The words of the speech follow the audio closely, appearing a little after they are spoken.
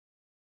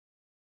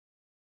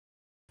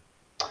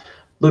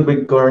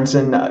Ludwig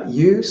Goransson,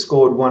 you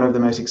scored one of the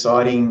most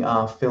exciting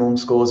film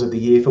scores of the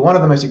year for one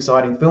of the most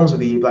exciting films of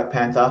the year, Black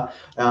Panther.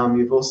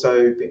 You've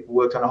also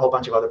worked on a whole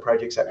bunch of other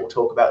projects that we'll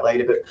talk about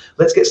later, but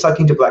let's get stuck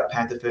into Black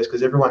Panther first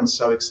because everyone's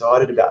so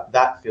excited about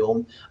that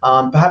film.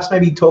 Perhaps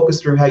maybe talk us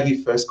through how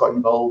you first got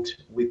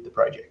involved with the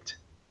project.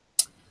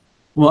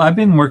 Well, I've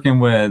been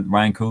working with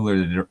Ryan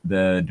Coogler,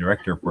 the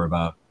director, for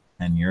about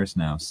 10 years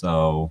now.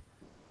 So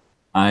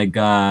I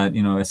got,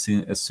 as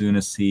soon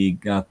as he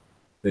got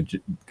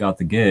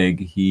the gig,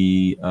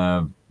 he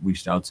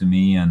reached out to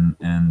me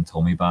and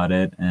told me about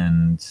it,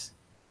 and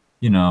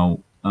you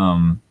know,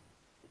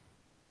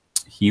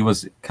 he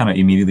was kind of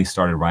immediately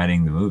started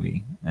writing the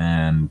movie,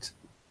 and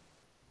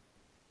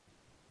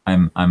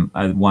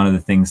one of the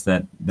things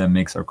that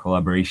makes our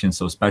collaboration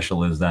so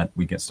special is that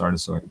we get started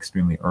so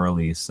extremely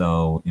early.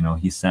 So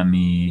he sent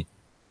me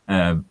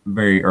a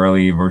very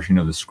early version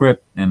of the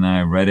script, and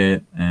I read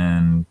it,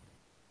 and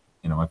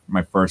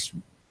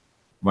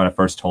what I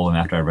first told him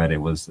after I read it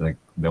was like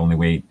the only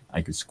way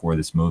I could score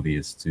this movie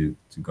is to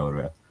go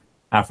to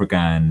Africa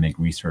and make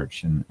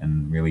research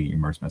and really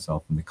immerse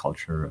myself in the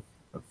culture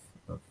of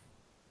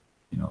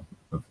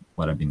of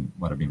what I've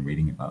been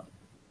reading about.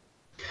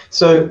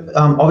 So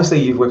obviously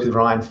you've worked with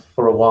Ryan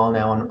for a while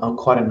now on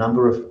quite a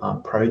number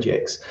of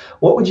projects.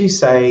 What would you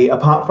say,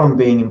 apart from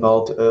being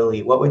involved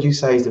early, what would you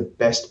say is the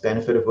best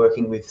benefit of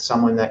working with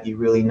someone that you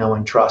really know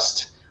and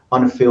trust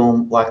on a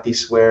film like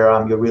this, where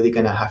you're really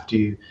going to have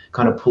to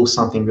kind of pull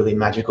something really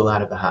magical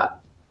out of the hat?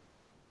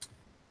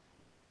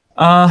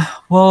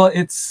 Well,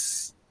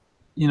 it's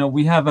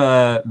we have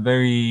a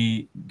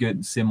very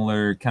good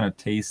similar kind of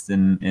taste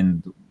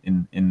in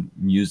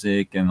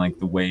music, and like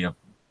the way of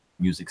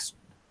music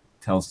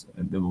tells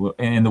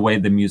in the way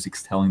the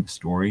music's telling the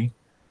story.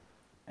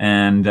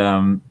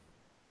 And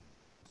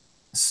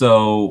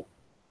so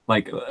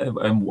like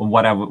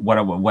what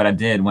I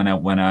did when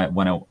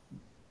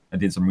I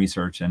did some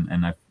research,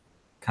 and I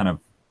kind of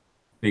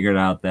figured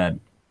out that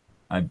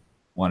I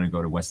wanted to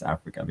go to West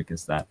Africa,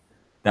 because that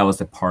was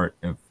the part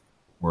of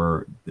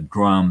where the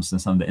drums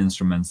and some of the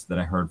instruments that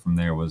I heard from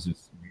there was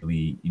just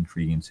really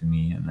intriguing to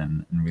me,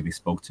 and really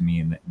spoke to me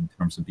in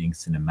terms of being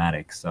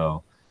cinematic.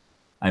 So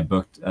I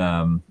booked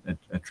a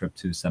trip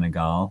to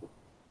Senegal,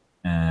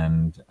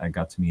 and I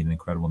got to meet an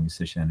incredible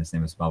musician. His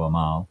name is Baba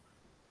Mal,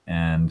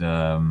 and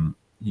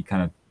he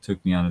kind of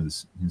took me under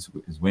his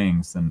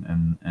wings,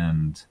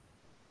 and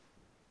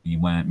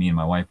me and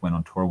my wife went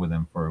on tour with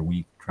him for a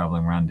week,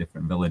 traveling around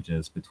different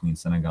villages between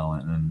Senegal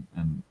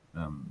and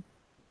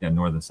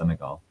northern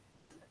Senegal,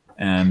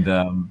 and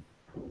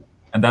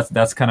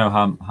that's kind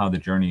of how the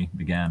journey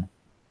began.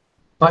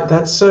 Like,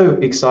 that's so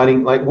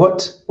exciting. Like,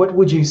 what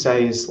would you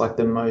say is like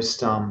the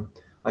most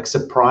like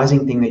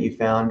surprising thing that you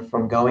found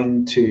from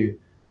going to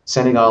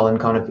Senegal and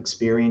kind of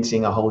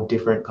experiencing a whole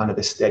different kind of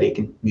aesthetic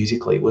and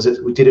musically?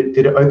 Did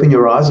it open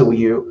your eyes, or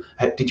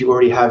did you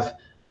already have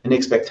an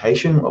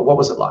expectation, or what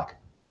was it like?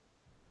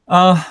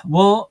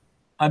 Well,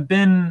 I've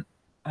been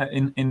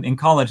in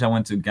college. I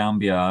went to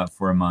Gambia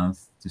for a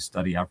month to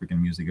study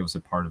African music. It was a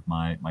part of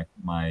my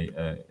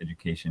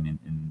education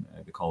in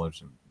the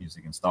College of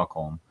Music in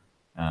Stockholm.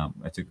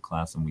 I took a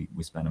class, and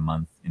we spent a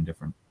month in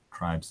different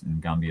tribes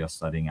in Gambia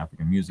studying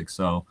African music.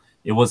 So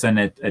it wasn't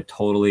a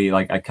totally,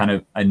 like,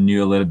 I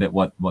knew a little bit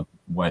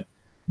what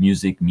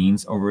music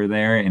means over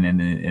there,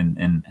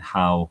 and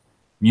how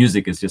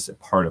music is just a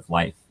part of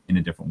life in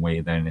a different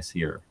way than it is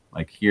here.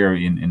 Like here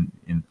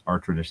in our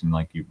tradition,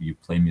 like you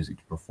play music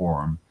to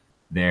perform.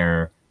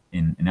 There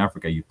in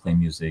Africa, you play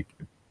music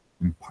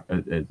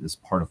as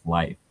part of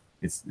life.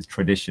 It's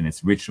tradition,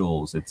 it's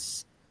rituals,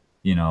 it's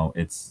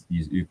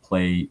you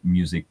play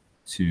music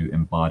to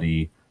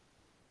embody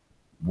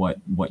what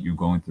you're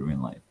going through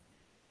in life.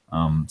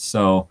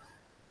 So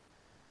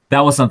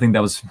that was something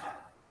that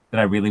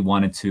I really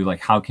wanted to,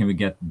 like, how can we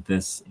get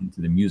this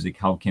into the music?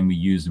 How can we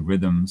use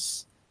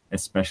rhythms,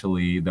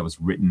 especially that was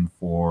written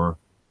for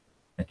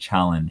a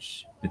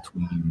challenge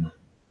between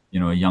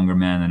a younger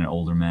man and an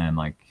older man?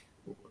 Like,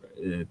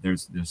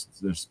 there's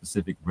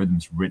specific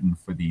rhythms written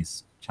for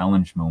these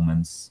challenge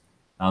moments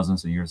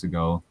thousands of years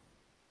ago.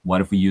 What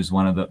if we use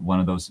one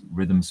of those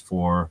rhythms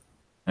for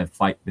a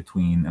fight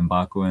between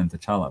M'Baku and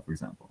T'Challa, for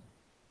example?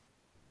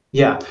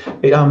 Yeah,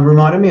 it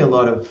reminded me a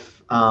lot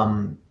of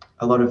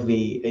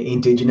the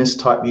indigenous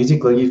type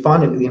music. Like, you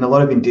find it in a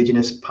lot of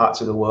indigenous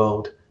parts of the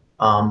world.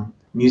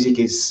 Music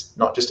is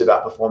not just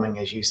about performing,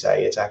 as you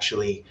say; it's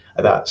actually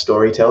about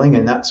storytelling,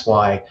 and that's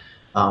why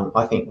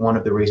I think one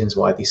of the reasons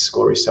why this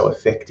score is so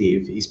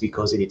effective is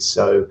because it's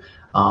so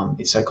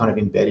kind of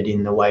embedded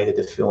in the way that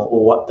the film,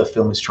 or what the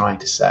film is trying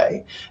to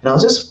say. And I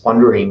was just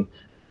wondering,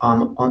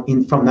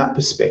 from that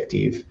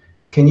perspective,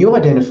 can you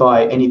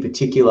identify any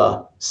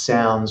particular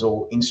sounds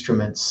or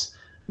instruments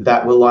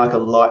that were like a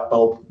light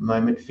bulb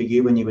moment for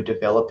you when you were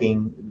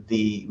developing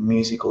the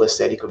musical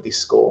aesthetic of this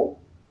score?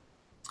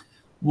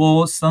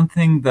 Well,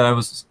 something that I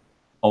was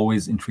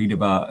always intrigued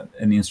about,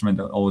 an instrument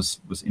that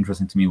always was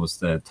interesting to me, was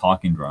the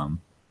talking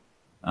drum,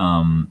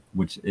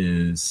 which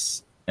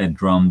is a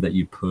drum that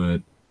you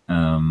put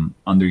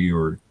under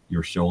your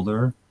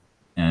shoulder,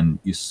 and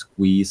you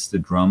squeeze the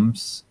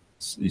drums.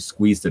 You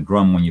squeeze the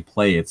drum when you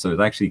play it, so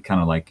it's actually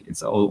kind of like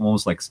it's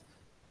almost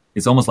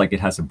like it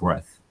has a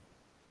breath,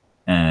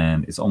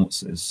 and it's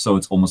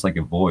almost like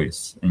a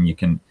voice, and you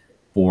can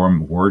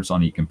form words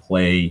on it. You can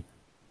play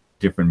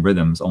different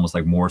rhythms, almost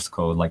like Morse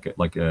code, like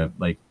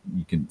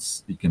you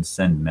can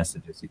send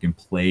messages. You can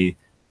play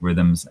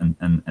rhythms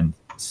and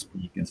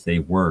speak and say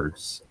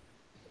words.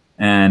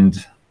 And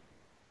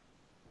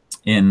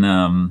in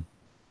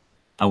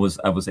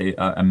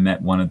I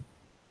met one of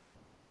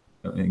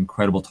the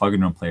incredible talking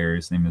drum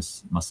players. His name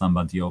is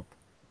Massamba Diop,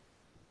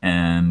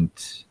 and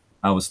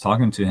I was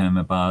talking to him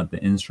about the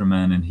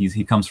instrument, and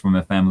he comes from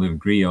a family of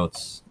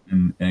griots,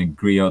 and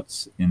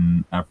griots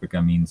in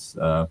Africa means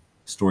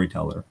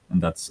storyteller, and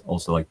that's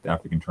also like the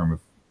African term of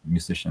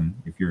musician.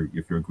 If you're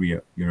a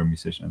griot, you're a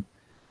musician,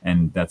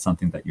 and that's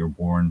something that you're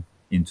born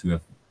into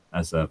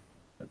as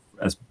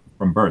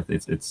from birth.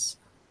 It's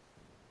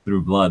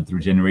through blood,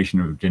 through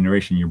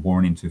generation, you're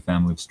born into a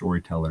family of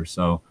storytellers.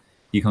 So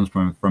he comes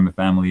from a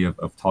family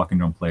of talking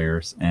drum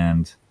players,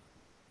 and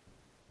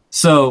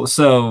so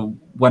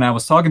when I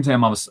was talking to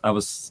him, I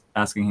was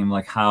asking him,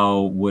 like,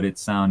 how would it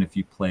sound if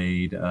you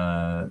played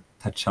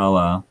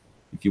T'Challa?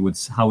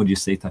 How would you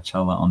say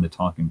T'Challa on the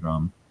talking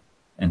drum?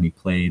 And he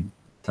played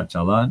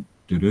T'Challa,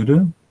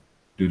 do-do-do,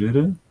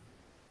 do-do-do.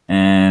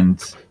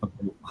 And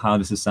how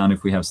does it sound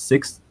if we have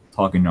 6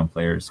 talking drum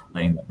players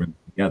playing that rhythm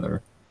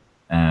together?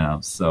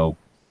 So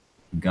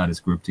we got his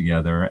group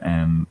together,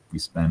 and we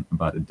spent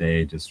about a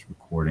day just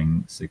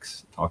recording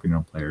 6 talking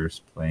drum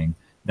players playing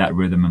that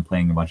rhythm and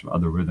playing a bunch of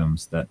other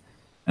rhythms. That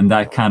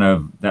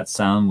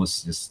sound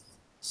was just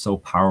so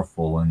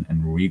powerful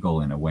and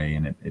regal in a way,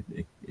 and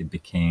it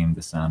became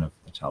the sound of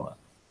T'Challa.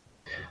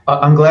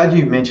 I'm glad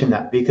you mentioned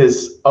that,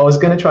 because I was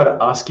going to try to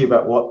ask you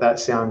about what that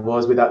sound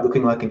was without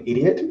looking like an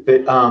idiot.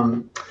 But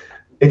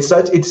it's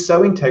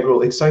so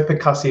integral. It's so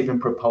percussive and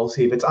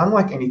propulsive. It's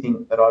unlike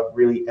anything that I've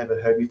really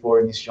ever heard before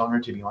in this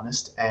genre, to be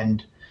honest.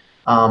 And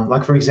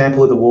like, for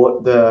example,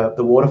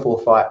 the waterfall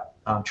fight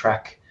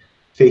track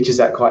features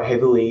that quite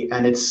heavily,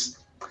 and it's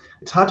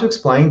hard to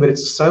explain, but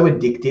it's so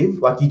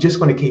addictive. Like, you just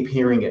want to keep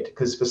hearing it,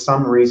 because for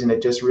some reason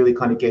it just really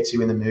kind of gets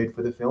you in the mood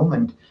for the film.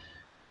 And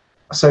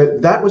so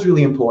that was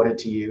really important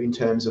to you in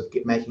terms of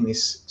making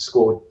this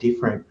score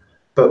different.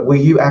 But were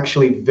you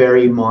actually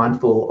very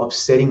mindful of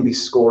setting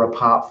this score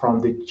apart from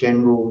the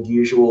general,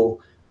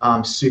 usual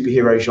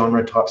superhero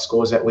genre type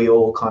scores that we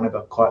all kind of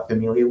are quite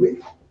familiar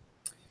with?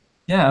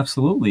 Yeah,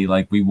 absolutely.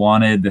 Like, we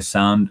wanted the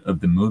sound of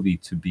the movie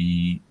to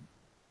be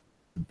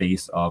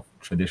based off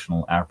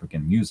traditional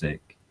African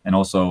music, and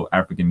also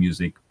African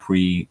music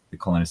pre the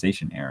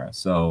colonization era.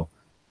 So,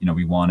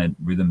 we wanted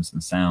rhythms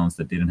and sounds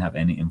that didn't have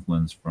any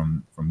influence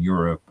from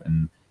Europe,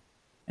 and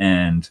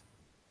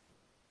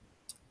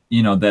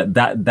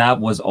that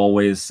was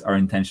always our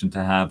intention,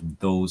 to have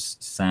those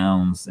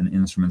sounds and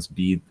instruments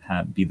be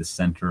the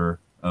center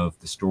of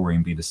the story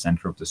and be the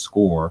center of the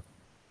score.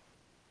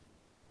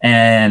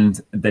 And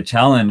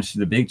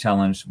the big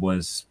challenge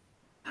was,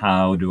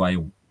 how do I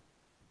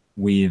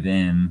weave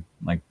in,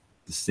 like,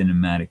 the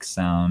cinematic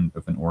sound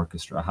of an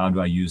orchestra? How do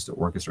I use the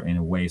orchestra in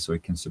a way so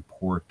it can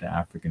support the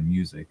African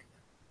music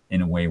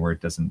in a way where it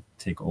doesn't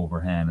take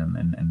overhand?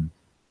 And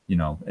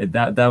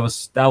that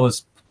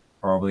was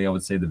probably, I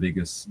would say, the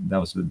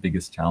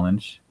biggest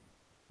challenge,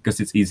 because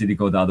it's easy to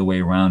go the other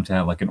way around, to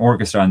have like an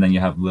orchestra and then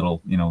you have a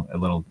little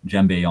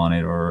djembe on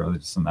it, or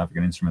some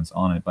African instruments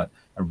on it. But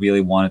I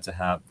really wanted to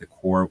have the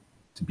core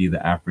to be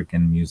the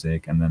African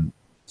music, and then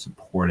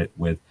support it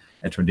with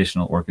a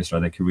traditional orchestra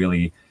that could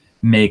really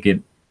make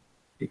it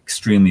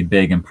extremely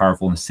big and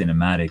powerful and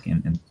cinematic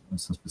in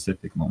some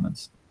specific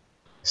moments.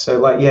 So,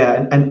 like,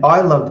 yeah, and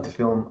I loved the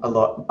film a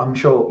lot. I'm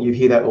sure you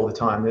hear that all the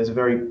time. There's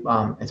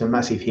it's a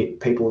massive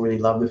hit. People really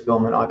love the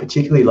film, and I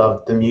particularly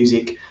love the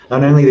music,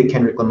 not only the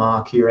Kendrick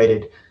Lamar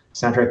curated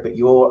soundtrack, but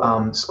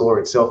your score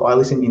itself. I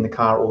listen in the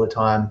car all the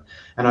time,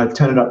 and I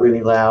turn it up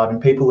really loud,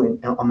 and people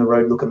on the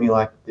road look at me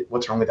like,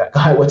 what's wrong with that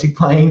guy? What's he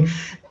playing?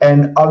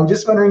 And I'm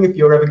just wondering if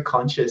you're ever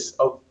conscious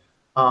of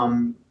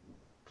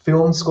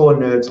film score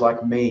nerds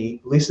like me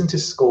listen to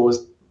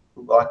scores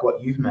like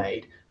what you've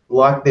made,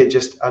 like they're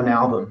just an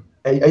album.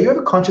 Are you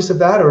ever conscious of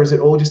that, or is it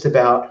all just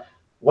about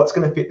what's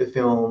going to fit the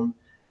film,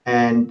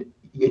 and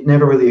it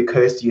never really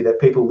occurs to you that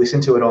people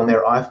listen to it on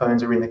their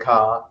iPhones or in the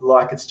car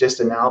like it's just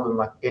an album,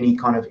 like any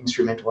kind of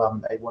instrumental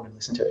album they want to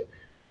listen to?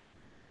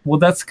 Well,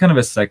 that's kind of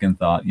a second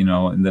thought,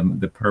 and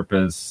the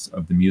purpose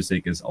of the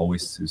music is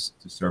always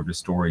to serve the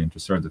story and to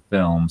serve the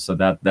film. So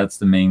that's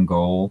the main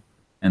goal.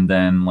 And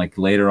then, like,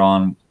 later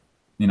on,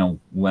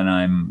 when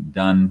I'm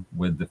done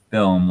with the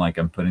film, like,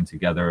 I'm putting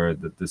together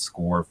the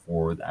score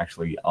for the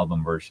actually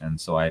album version.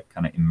 So I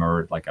kind of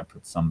I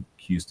put some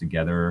cues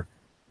together.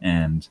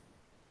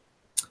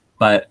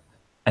 But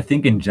I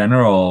think in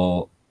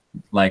general,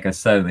 like I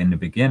said in the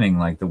beginning,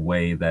 like, the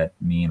way that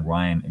me and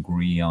Ryan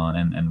agree on,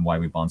 and why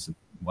we bond so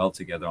well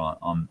together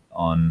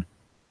on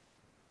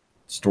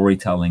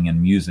storytelling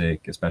and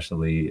music,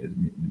 especially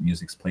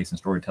music's place in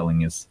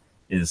storytelling,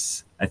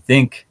 is I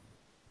think,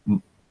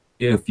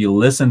 if you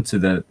listen to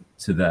the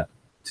to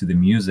the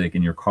music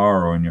in your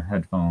car or in your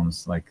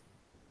headphones, like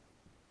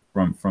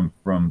from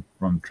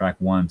track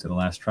one to the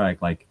last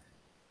track, like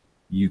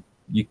you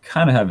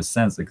kind of have a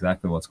sense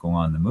exactly what's going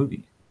on in the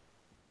movie.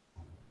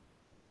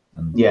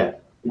 And Yeah,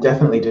 you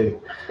definitely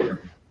do.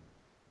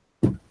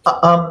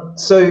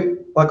 So,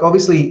 like,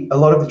 obviously, a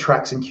lot of the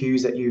tracks and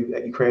cues that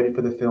you created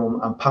for the film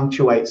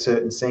punctuate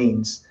certain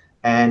scenes,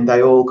 and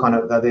they all kind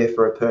of are there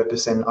for a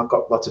purpose. And I've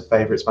got lots of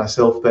favorites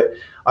myself, but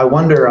I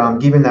wonder,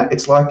 given that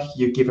it's like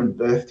you've given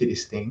birth to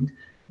this thing,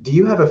 do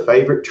you have a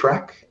favorite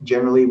track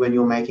generally when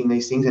you're making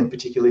these things, and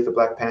particularly for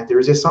Black Panther?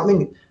 Is there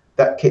something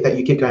that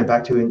you keep going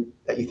back to and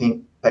that you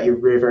think that you're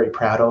very, very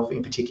proud of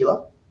in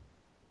particular?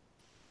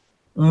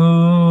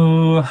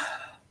 ooh,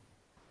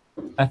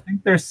 I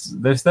think there's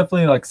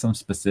definitely like some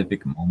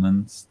specific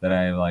moments that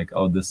I like.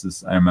 Oh,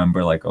 I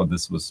remember like, oh,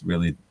 this was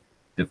really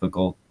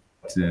difficult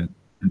to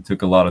and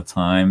took a lot of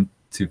time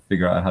to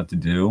figure out how to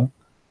do.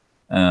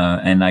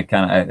 And I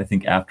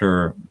think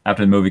after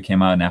the movie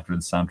came out and after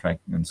the soundtrack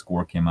and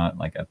score came out,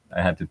 like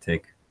I had to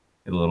take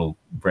a little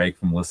break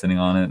from listening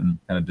on it and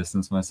kind of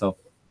distance myself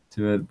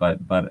to it. But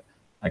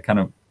I kind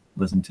of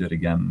listened to it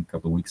again a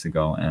couple of weeks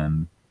ago,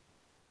 and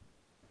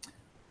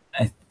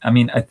I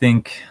mean I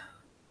think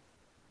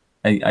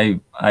I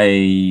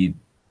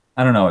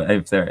don't know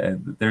if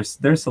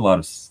there's a lot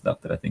of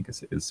stuff that I think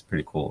is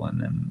pretty cool,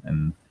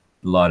 and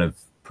a lot of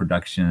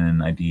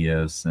production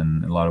ideas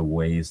and a lot of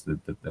ways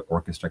that the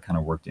orchestra kind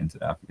of worked into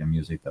the African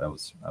music that I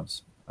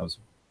was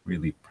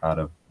really proud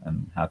of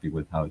and happy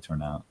with how it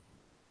turned out.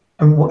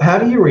 And how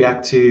do you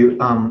react to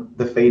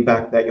the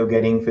feedback that you're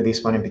getting for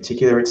this one in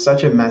particular? It's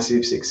such a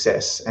massive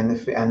success, and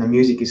the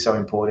music is so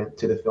important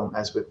to the film,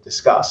 as we've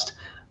discussed.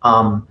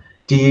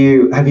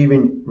 Have you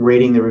been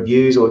reading the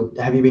reviews, or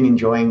have you been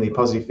enjoying the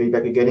positive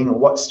feedback you're getting, or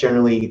what's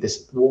generally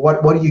this?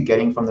 What are you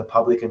getting from the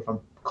public and from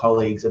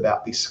colleagues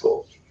about this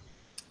score?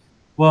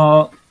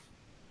 Well,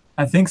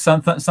 I think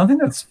something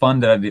that's fun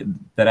that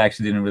I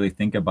actually didn't really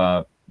think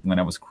about when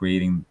I was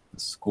creating the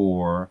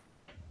score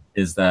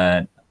is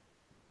that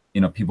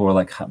people were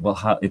like, well,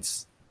 how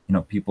it's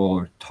people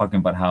are talking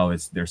about how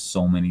there's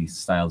so many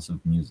styles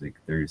of music.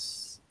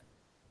 There's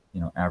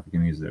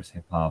African music, there's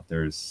hip hop,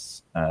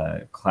 there's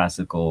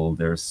classical,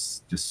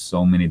 there's just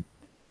so many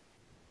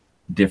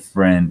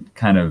different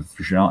kind of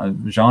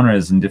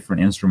genres and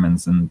different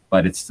instruments,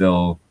 but it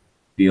still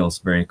feels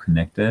very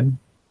connected.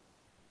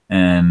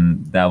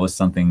 And that was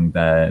something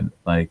that,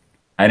 like,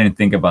 I didn't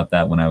think about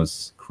that when I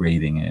was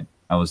creating it.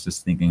 I was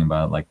just thinking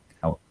about like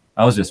how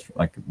I was just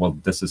like, well,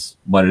 this is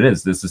what it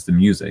is. This is the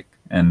music,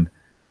 and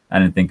I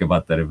didn't think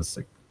about that. It was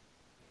like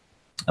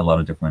a lot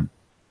of different,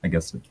 I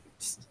guess,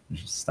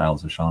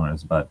 styles of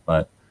genres.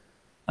 But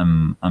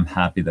I'm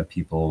happy that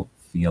people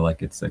feel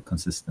like it's a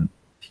consistent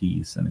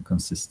piece and a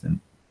consistent,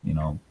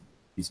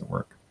 piece of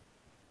work.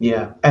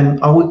 Yeah,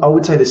 and I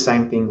would say the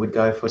same thing would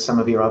go for some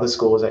of your other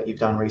scores that you've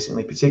done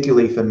recently,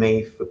 particularly for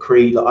me for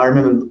Creed. I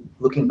remember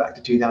looking back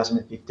to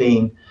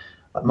 2015.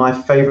 My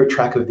favorite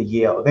track of the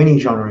year of any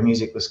genre of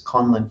music was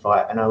Conlon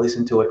Fight, and I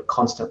listened to it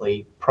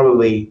constantly,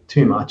 probably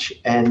too much.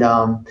 And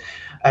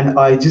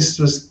I just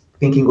was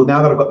thinking, well,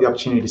 now that I've got the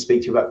opportunity to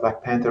speak to you about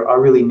Black Panther, I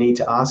really need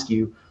to ask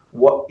you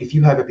what if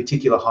you have a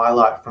particular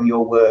highlight from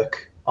your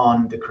work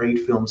on the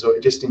Creed films, or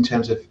just in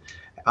terms of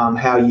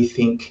how you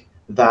think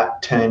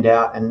that turned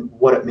out and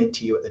what it meant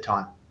to you at the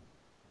time.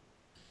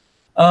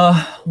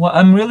 Well,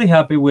 I'm really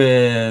happy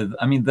with.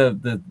 I mean,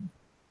 the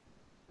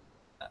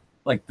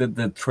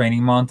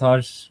training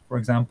montage, for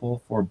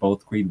example, for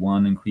both Creed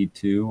 1 and Creed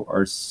 2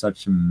 are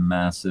such a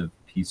massive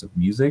piece of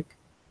music.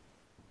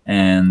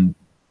 And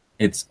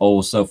it's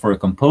also, for a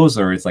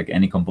composer, it's like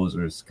any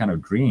composer's kind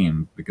of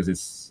dream, because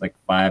it's like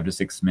 5 to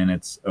 6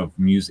 minutes of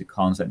music,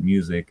 concert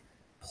music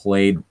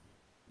played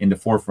in the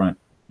forefront,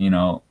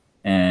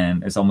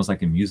 and it's almost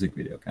like a music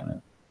video kind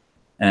of.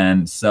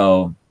 And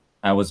so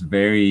I was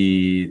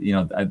very,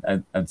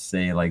 I'd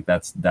say like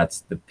that's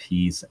the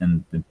piece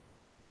and the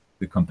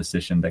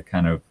composition that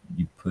kind of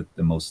you put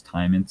the most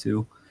time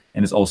into,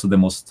 and it's also the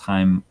most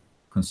time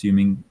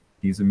consuming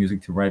piece of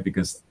music to write,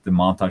 because the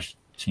montage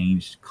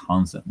changed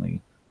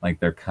constantly. Like,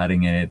 they're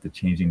cutting it, they're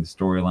changing the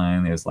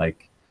storyline. There's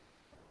like,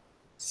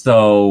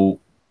 so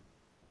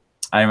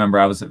I remember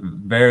I was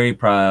very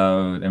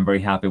proud and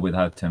very happy with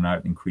how it turned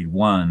out in Creed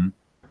 1,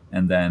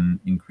 and then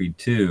in Creed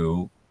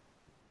 2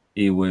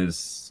 it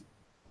was,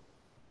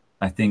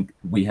 I think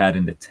we had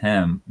in the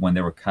temp when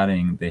they were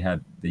cutting, they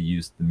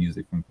used the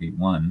music from Creed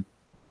 1,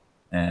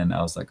 and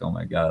I was like, oh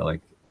my god,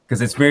 like,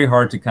 because it's very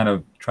hard to kind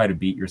of try to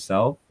beat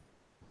yourself,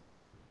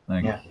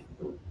 like, Yeah.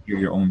 hear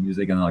your own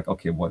music and like,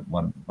 okay, what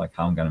like,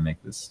 how I'm gonna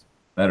make this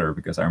better.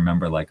 Because I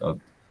remember like,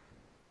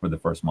 for the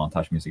first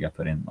montage music I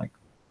put in like,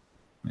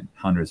 I mean,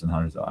 hundreds and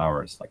hundreds of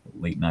hours, like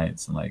late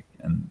nights,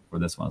 and for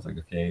this one I was like,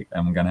 okay,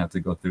 I'm gonna have to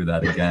go through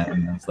that again.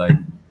 And it's like,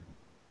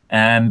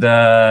 and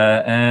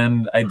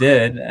I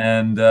did,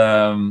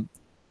 and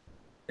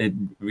it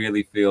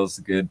really feels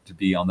good to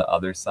be on the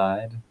other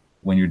side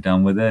when you're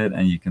done with it,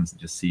 and you can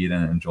just see it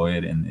and enjoy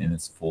it in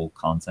its full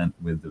content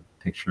with the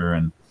picture.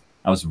 And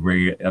I was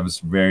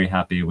very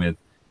happy with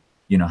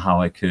you know,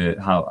 how I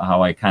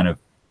kind of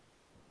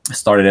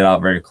started it out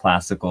very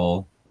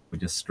classical with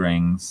just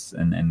strings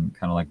and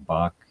kind of like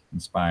Bach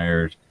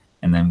inspired,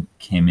 and then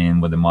came in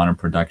with a modern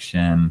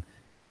production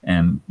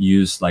and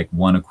used like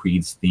one of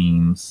Creed's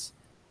themes,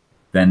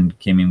 then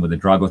came in with the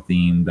Drago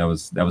theme. That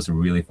was a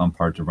really fun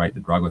part to write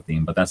the Drago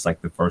theme, but that's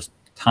like the first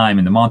time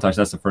in the montage,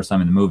 that's the first time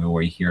in the movie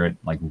where you hear it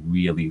like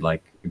really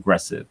like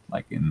aggressive,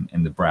 like in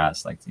the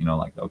brass, like, you know,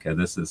 like, okay,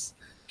 this is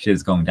shit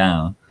is going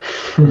down.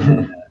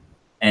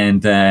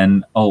 And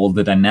then all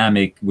the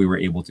dynamic we were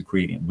able to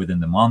create within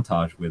the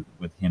montage with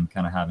him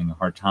kind of having a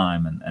hard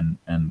time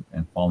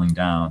and falling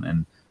down,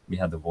 and we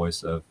had the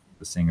voice of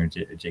the singer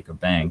Jacob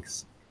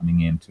Banks coming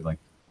in to like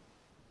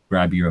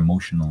grab you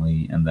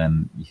emotionally, and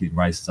then he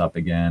rises up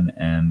again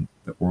and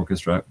the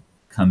orchestra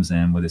comes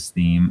in with his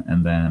theme,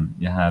 and then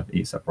you have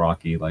A$AP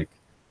Rocky like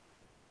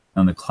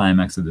on the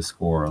climax of the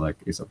score, like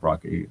A$AP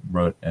Rocky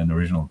wrote an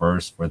original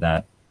verse for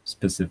that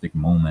specific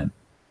moment.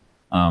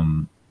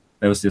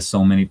 There was just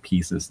so many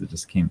pieces that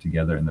just came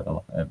together in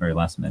the very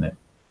last minute.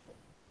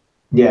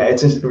 Yeah,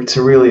 it's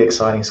a really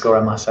exciting score, I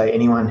must say.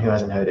 Anyone who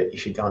hasn't heard it, you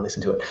should go and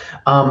listen to it.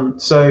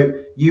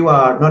 So you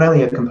are not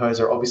only a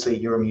composer, obviously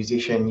you're a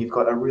musician. You've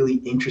got a really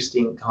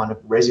interesting kind of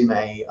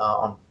resume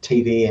on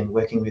TV and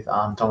working with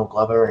Donald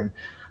Glover and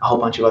a whole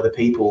bunch of other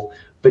people.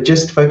 But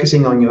just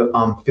focusing on your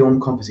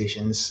film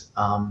compositions,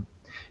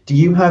 do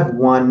you have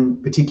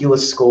one particular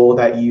score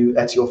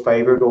that's your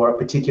favorite, or a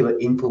particular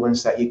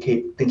influence that you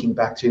keep thinking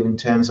back to in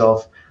terms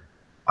of,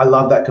 I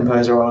love that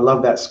composer, or I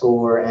love that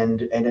score,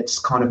 and it's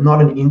kind of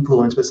not an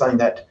influence, but something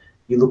that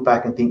you look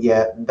back and think,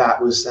 yeah,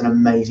 that was an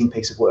amazing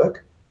piece of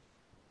work?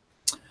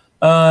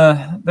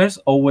 There's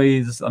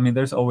always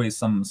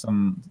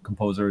some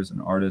composers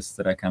and artists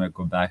that I kind of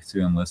go back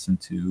to and listen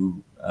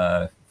to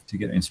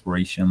get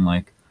inspiration.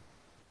 Like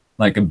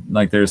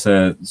there's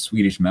a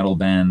Swedish metal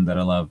band that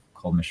I love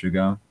called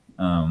Meshuggah,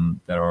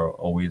 that are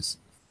always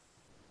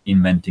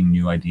inventing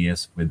new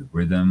ideas with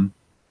rhythm,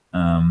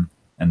 and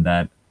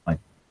that like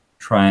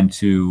trying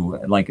to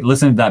like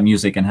listen to that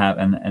music and have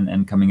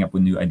and coming up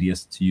with new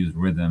ideas to use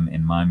rhythm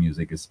in my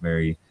music is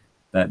very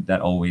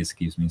that always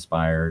keeps me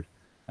inspired.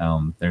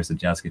 There's a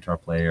jazz guitar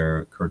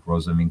player, Kurt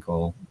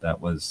Rosenwinkel,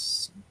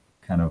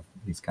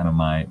 he's kind of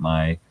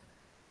my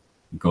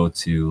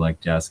go-to like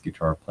jazz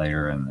guitar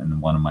player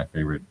and one of my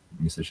favorite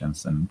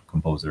musicians and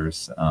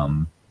composers,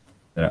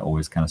 that I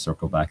always kind of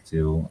circle back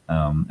to.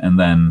 And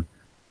then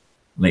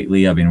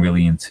lately I've been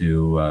really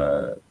into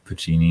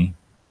Puccini.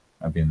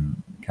 I've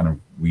been kind of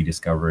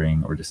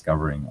rediscovering or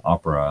discovering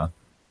opera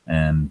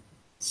and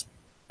just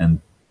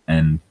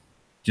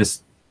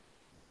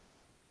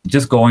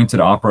going to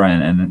the opera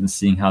and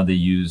seeing how they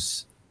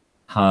use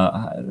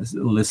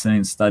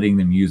listening, studying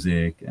the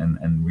music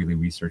and really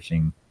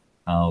researching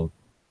how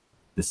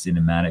the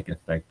cinematic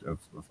effect of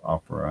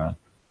opera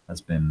has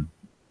been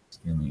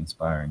extremely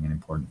inspiring and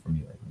important for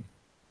me lately.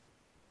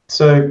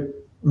 So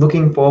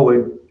looking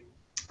forward,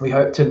 we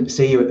hope to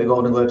see you at the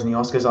Golden Globes and the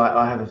Oscars.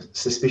 I have a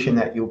suspicion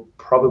that you'll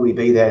probably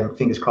be there, and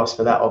fingers crossed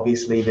for that,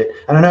 obviously.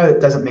 And I know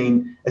it doesn't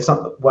mean it's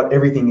not what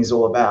everything is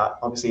all about.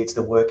 Obviously, it's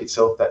the work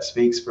itself that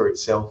speaks for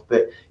itself.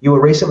 But you were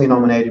recently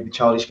nominated with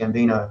Childish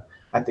Gambino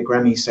at the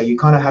Grammys, so you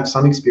kind of have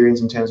some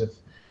experience in terms of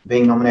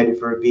being nominated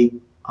for a big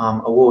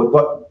award.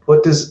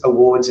 What does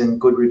awards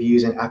and good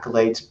reviews and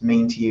accolades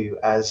mean to you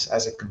as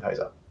a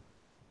composer?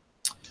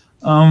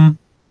 Well,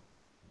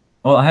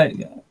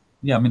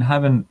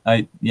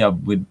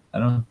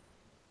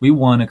 we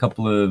won a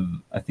couple of,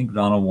 I think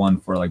Ronald won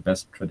for like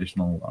best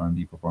traditional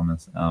R&B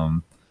performance.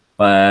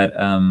 But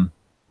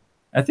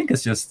I think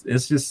it's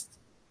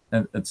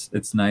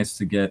nice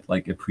to get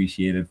like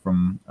appreciated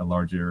from a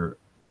larger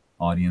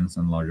audience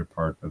and larger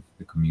part of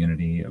the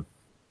community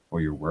for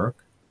your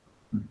work.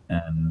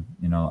 And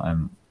you know,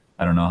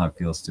 I don't know how it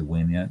feels to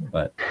win yet,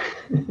 but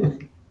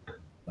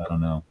I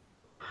don't know.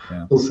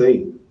 Yeah. We'll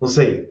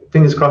see.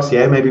 Fingers crossed.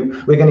 Yeah, maybe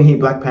we're going to hear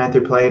Black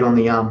Panther played on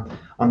the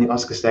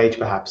Oscar stage.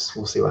 Perhaps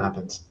we'll see what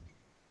happens.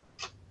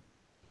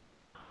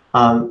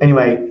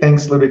 Anyway,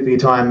 thanks Ludwig for your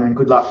time, and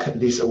good luck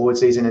this award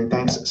season. And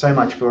thanks so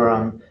much for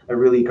a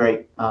really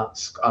great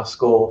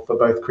score for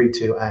both Creed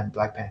 2 and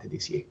Black Panther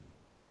this year.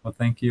 Well,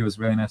 thank you. It was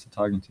really nice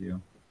talking to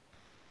you.